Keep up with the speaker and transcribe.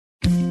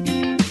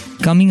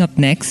Coming up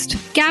next,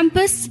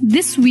 Campus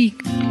This Week.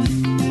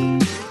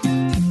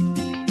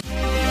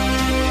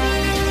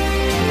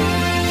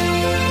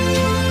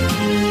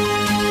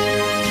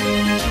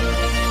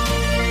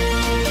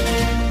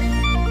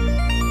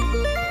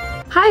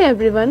 Hi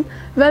everyone,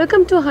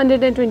 welcome to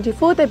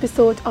 124th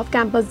episode of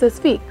Campus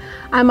This Week.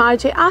 I'm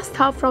RJ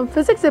Astha from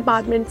Physics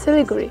Department,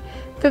 Siliguri,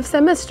 5th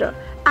semester,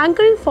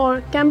 anchoring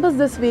for Campus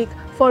This Week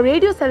for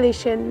Radio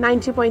Salesian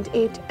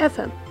 90.8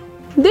 FM.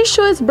 This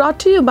show is brought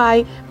to you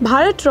by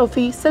Bharat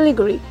Trophy,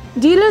 Siliguri,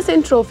 dealers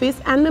in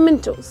trophies and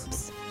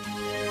mementos.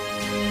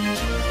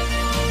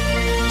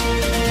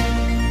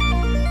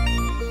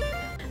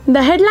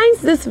 The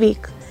headlines this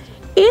week: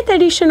 8th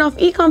edition of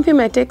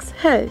eComPhyMathix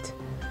held.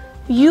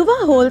 Yuva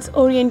holds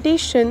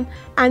orientation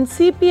and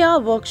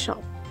CPR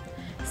workshop.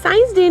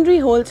 Science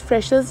Deanery holds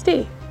Freshers'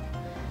 Day.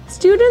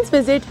 Students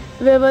visit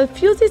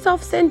Webel-Fuji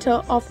Soft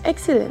Centre of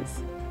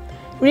Excellence.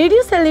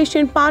 Radio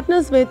Salesian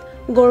partners with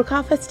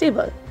Gorkha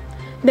Festival.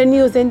 The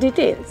news in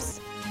details.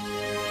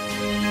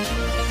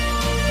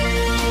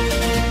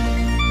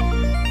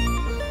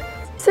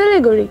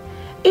 Siliguri,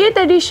 8th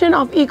edition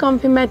of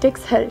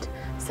eComPhyMathix held.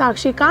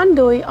 Sakshi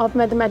Kandoi of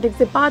Mathematics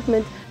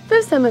Department,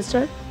 5th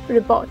semester,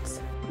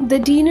 reports. The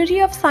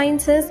Deanery of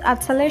Sciences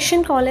at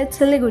Salesian College,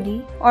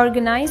 Siliguri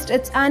organized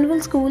its annual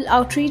school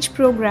outreach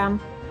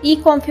program,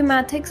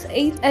 eComPhyMathix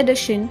 8th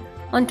edition,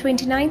 on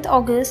 29th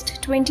August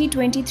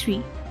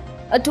 2023.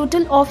 A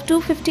total of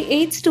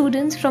 258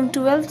 students from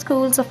 12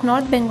 schools of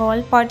North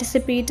Bengal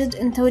participated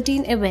in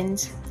 13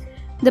 events.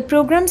 The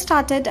program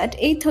started at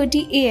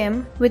 8:30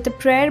 am with a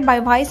prayer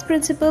by Vice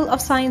Principal of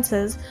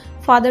Sciences,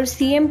 Father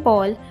C.M.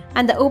 Paul,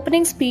 and the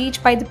opening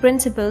speech by the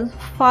Principal,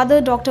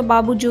 Father Dr.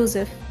 Babu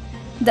Joseph.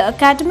 The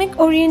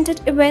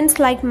academic-oriented events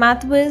like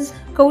MathWiz,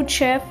 Code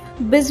Chef,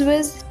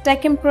 BizWiz,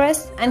 Tech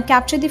Impress, and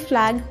Capture the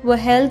Flag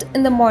were held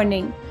in the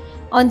morning.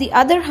 On the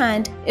other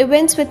hand,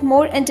 events with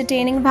more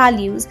entertaining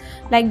values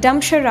like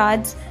Dumb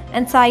Charades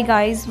and Sci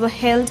Guys were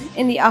held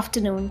in the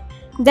afternoon.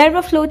 There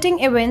were floating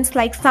events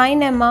like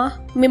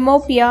Cinema,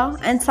 Mimopia,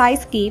 and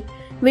Scyscape,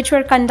 which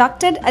were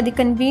conducted at the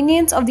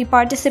convenience of the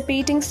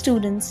participating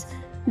students.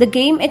 The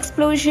game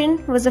Explosion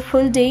was a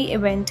full-day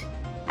event.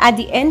 At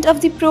the end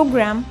of the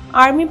program,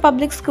 Army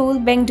Public School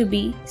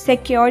Bengdubi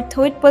secured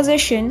 3rd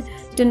position,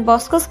 Don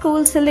Bosco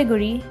School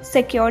Siliguri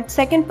secured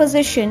 2nd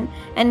position,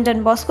 and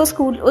Don Bosco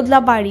School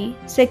Udlabari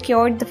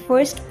secured the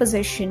 1st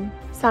position.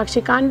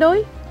 Sakshi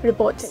Kandoi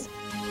reporting.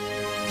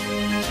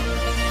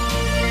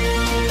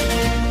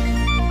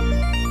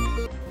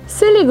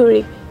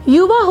 Siliguri,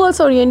 Yuva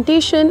holds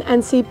orientation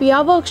and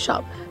CPR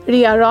workshop.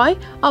 Riya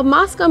of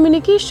Mass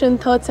Communication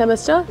 3rd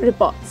semester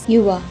reports.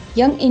 Yuva,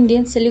 Young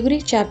Indian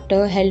Siliguri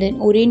chapter held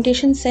an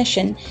orientation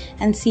session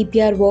and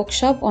CPR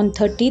workshop on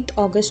 30th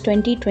August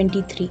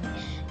 2023.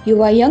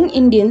 Yuva Young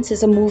Indians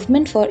is a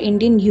movement for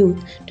Indian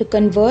youth to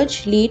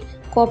converge, lead,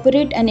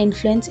 cooperate and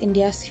influence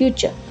India's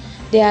future.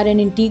 They are an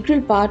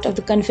integral part of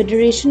the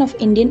Confederation of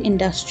Indian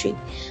Industry.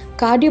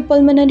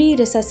 Cardiopulmonary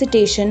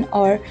resuscitation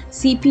or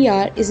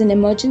CPR is an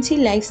emergency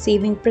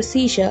life-saving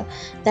procedure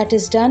that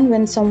is done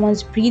when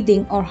someone's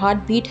breathing or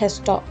heartbeat has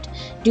stopped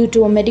due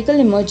to a medical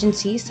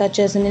emergency such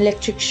as an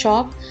electric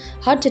shock,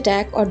 heart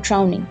attack or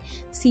drowning.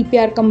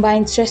 CPR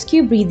combines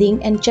rescue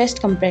breathing and chest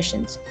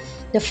compressions.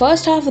 The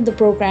first half of the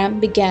program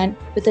began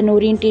with an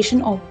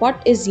orientation of what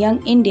is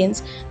Young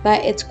Indians by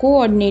its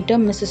coordinator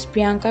Mrs.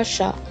 Priyanka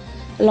Shah,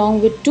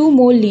 along with 2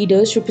 more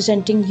leaders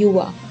representing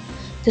Yuva.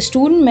 The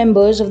student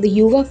members of the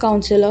Yuva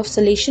Council of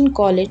Salesian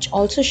College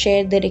also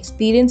shared their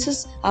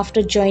experiences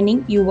after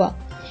joining Yuva.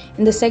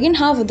 In the second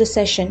half of the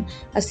session,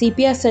 a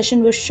CPR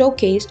session was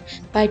showcased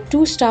by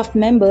 2 staff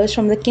members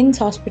from the King's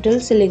Hospital,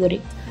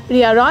 Siliguri.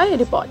 Riya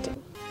reporting.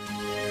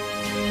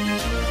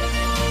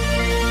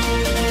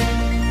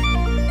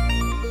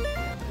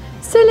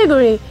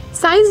 Siliguri,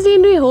 Science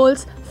Deanery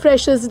holds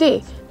Freshers'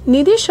 Day.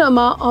 Nidhi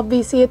Sharma of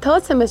BCA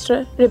 3rd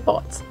semester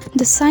reports.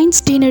 The Science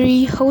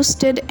Deanery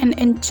hosted an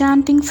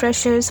enchanting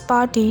freshers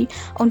party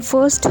on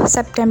 1st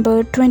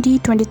September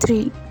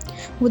 2023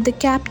 with the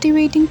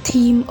captivating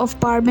theme of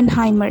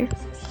Barbenheimer.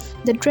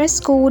 The dress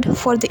code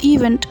for the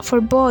event for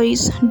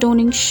boys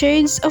donning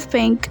shades of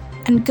pink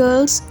and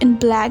girls in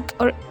black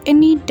or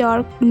any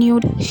dark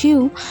nude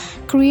hue,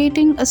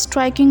 creating a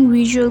striking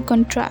visual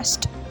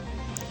contrast.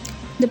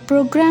 The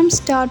program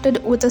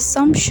started with a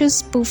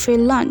sumptuous buffet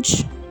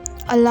lunch,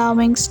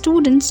 allowing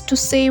students to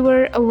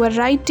savor a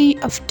variety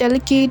of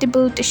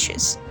delectable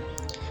dishes.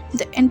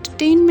 The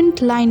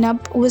entertainment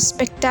lineup was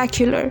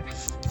spectacular,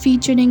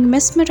 featuring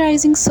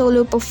mesmerizing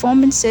solo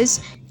performances,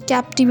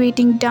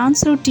 captivating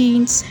dance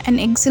routines, and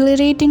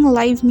exhilarating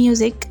live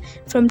music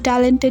from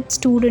talented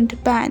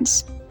student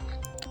bands.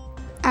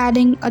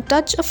 Adding a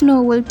touch of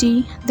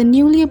novelty, the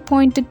newly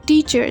appointed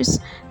teachers,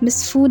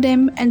 Ms.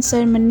 Fudem and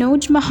Sir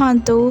Manoj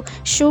Mahanto,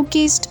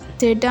 showcased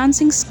their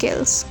dancing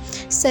skills,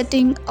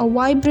 setting a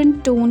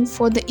vibrant tone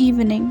for the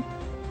evening.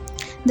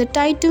 The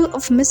title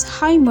of Miss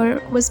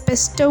Heimer was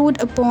bestowed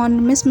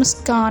upon Miss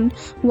Muskan,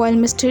 while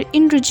Mr.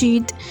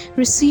 Indrajit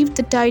received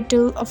the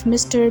title of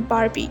Mr.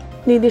 Barbie.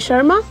 Nidhi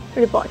Sharma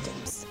reporting.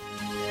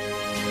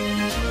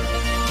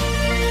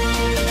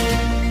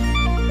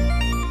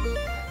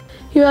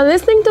 You are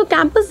listening to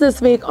Campus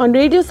This Week on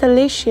Radio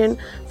Salesian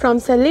from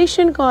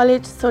Salesian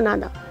College,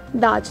 Sonada,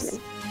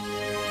 Darjeeling.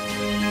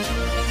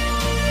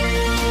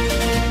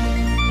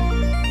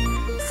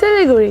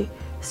 Siliguri.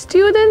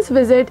 Students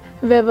visit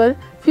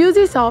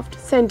Webel-Fuji Soft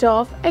Centre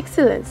of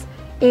Excellence.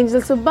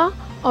 Angel Subba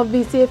of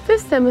BCA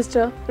 5th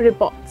semester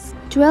reports.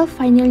 12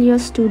 final year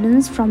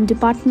students from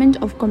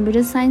Department of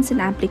Computer Science and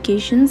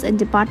Applications and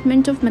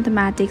Department of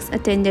Mathematics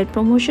attended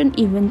promotion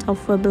event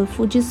of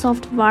Webel-Fuji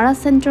Soft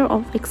Centre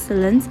of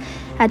Excellence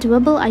at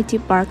Webel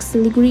IT Park,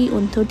 Siliguri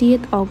on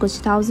 30th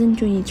August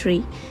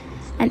 2023.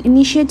 An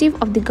initiative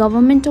of the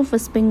Government of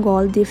West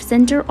Bengal, the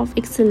Centre of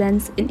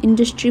Excellence in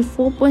Industry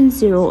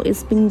 4.0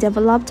 is being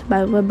developed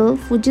by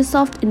Webel-Fuji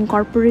Soft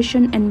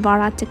Incorporation and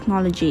Vara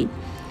Technology.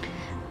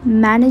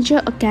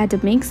 Manager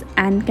Academics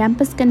and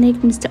Campus Connect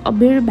Mr.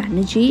 Abir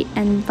Banerjee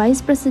and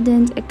Vice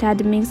President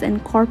Academics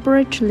and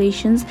Corporate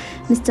Relations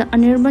Mr.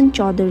 Anirban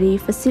Chaudhary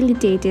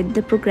facilitated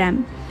the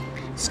program.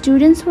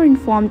 Students were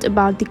informed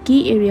about the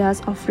key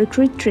areas of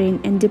recruit,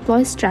 train and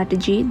deploy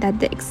strategy that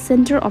the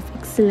Center of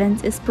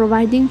Excellence is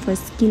providing for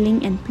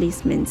skilling and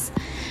placements.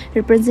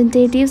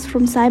 Representatives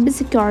from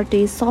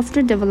cybersecurity,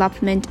 software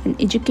development and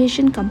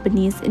education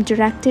companies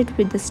interacted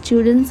with the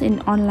students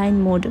in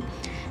online mode.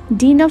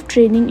 Dean of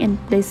Training and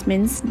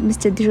Placements,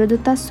 Mr.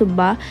 Dhirodata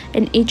Subba,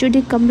 and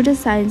HOD Computer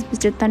Science,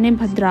 Mr. Tane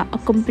Bhadra,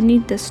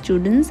 accompanied the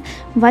students.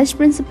 Vice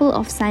Principal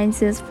of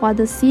Sciences,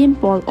 Father C.M.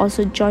 Paul,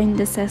 also joined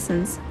the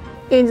sessions.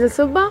 Angel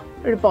Subba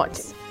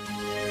reporting.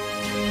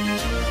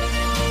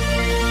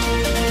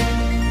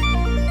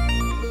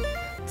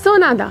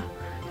 Sonada.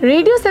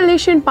 Radio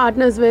Salesian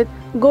partners with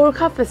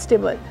Gorkha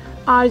Festival.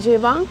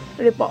 RJ Wang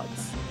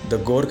reports. The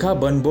Gorkha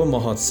Banbo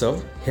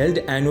Mahotsav, held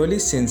annually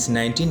since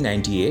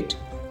 1998,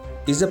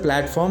 is a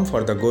platform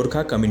for the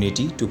Gorkha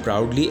community to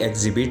proudly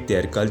exhibit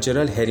their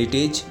cultural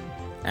heritage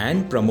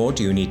and promote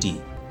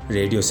unity.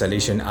 Radio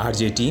Salesian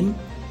RJ team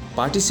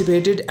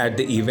participated at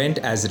the event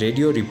as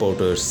radio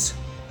reporters.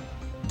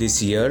 This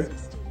year,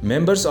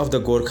 members of the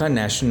Gorkha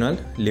National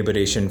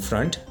Liberation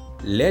Front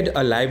led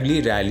a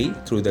lively rally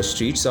through the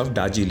streets of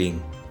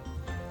Darjeeling.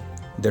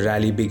 The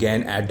rally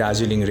began at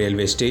Darjeeling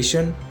railway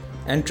station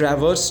and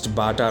traversed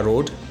Bata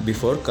Road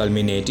before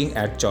culminating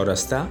at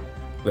Chaurasta,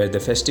 where the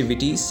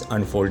festivities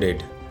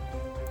unfolded.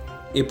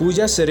 A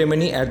puja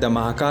ceremony at the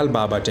Mahakal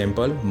Baba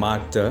temple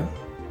marked the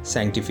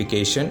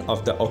sanctification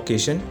of the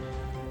occasion,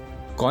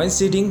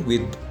 coinciding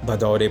with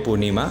Bhadaure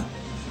Purnima,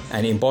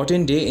 an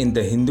important day in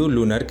the Hindu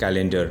lunar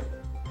calendar.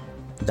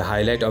 The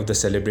highlight of the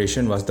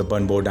celebration was the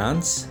Banbo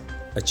dance,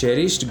 a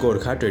cherished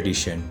Gorkha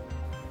tradition.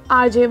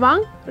 RJ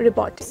Wang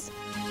reporting.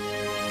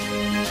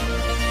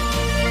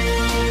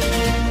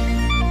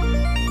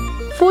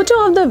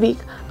 Photo of the week.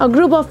 A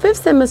group of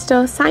 5th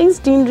semester Science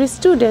Deanery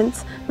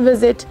students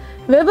visit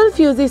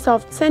Webel-Fuji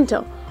Soft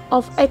Centre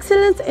of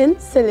Excellence in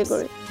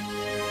Siliguri.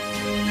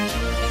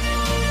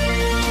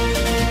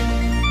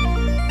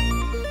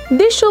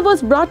 This show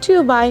was brought to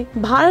you by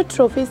Bharat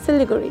Trophy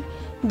Siliguri,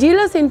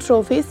 dealers in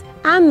trophies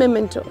and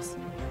mementos.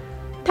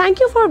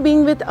 Thank you for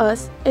being with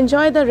us.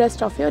 Enjoy the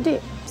rest of your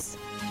day.